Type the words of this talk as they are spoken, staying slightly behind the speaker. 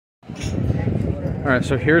All right,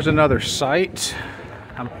 so here's another site.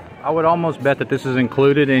 I would almost bet that this is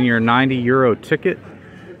included in your 90 euro ticket,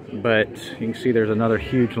 but you can see there's another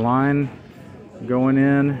huge line going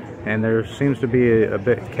in, and there seems to be a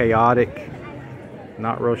bit chaotic.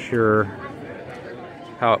 Not real sure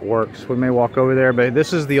how it works. We may walk over there, but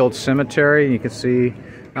this is the old cemetery. You can see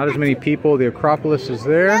not as many people. The Acropolis is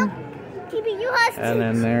there, and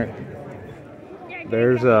then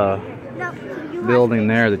there's a building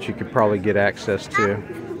there that you could probably get access to.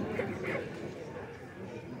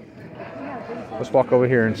 Let's walk over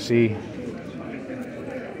here and see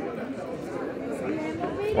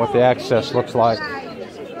what the access looks like.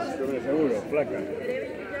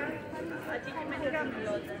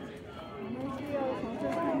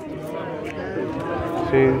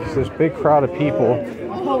 See, this big crowd of people.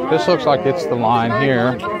 This looks like it's the line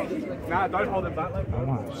here. I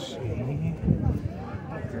want to see.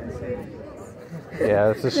 Yeah,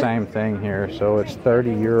 it's the same thing here. So it's 30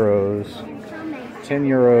 euros, 10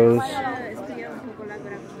 euros.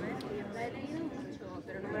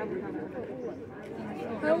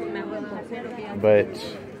 But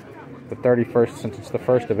the 31st, since it's the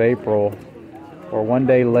 1st of April, or one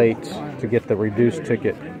day late to get the reduced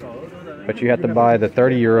ticket. But you have to buy the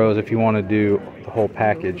 30 euros if you want to do the whole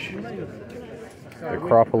package. The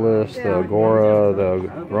Acropolis, the Agora, the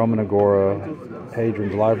Roman Agora,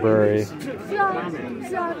 Hadrian's Library.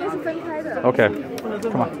 Okay,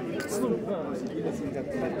 come on.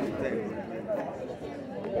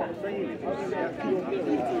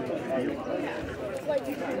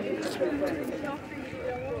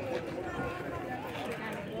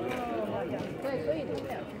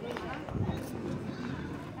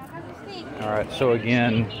 All right, so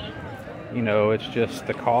again, you know, it's just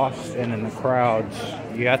the cost and then the crowds.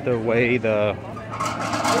 You have to weigh the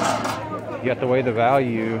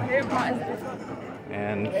value,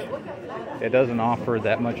 and it doesn't offer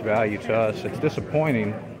that much value to us. It's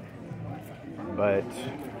disappointing, but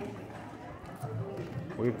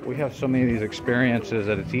we have so many of these experiences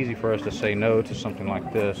that it's easy for us to say no to something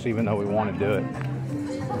like this, even though we want to do it.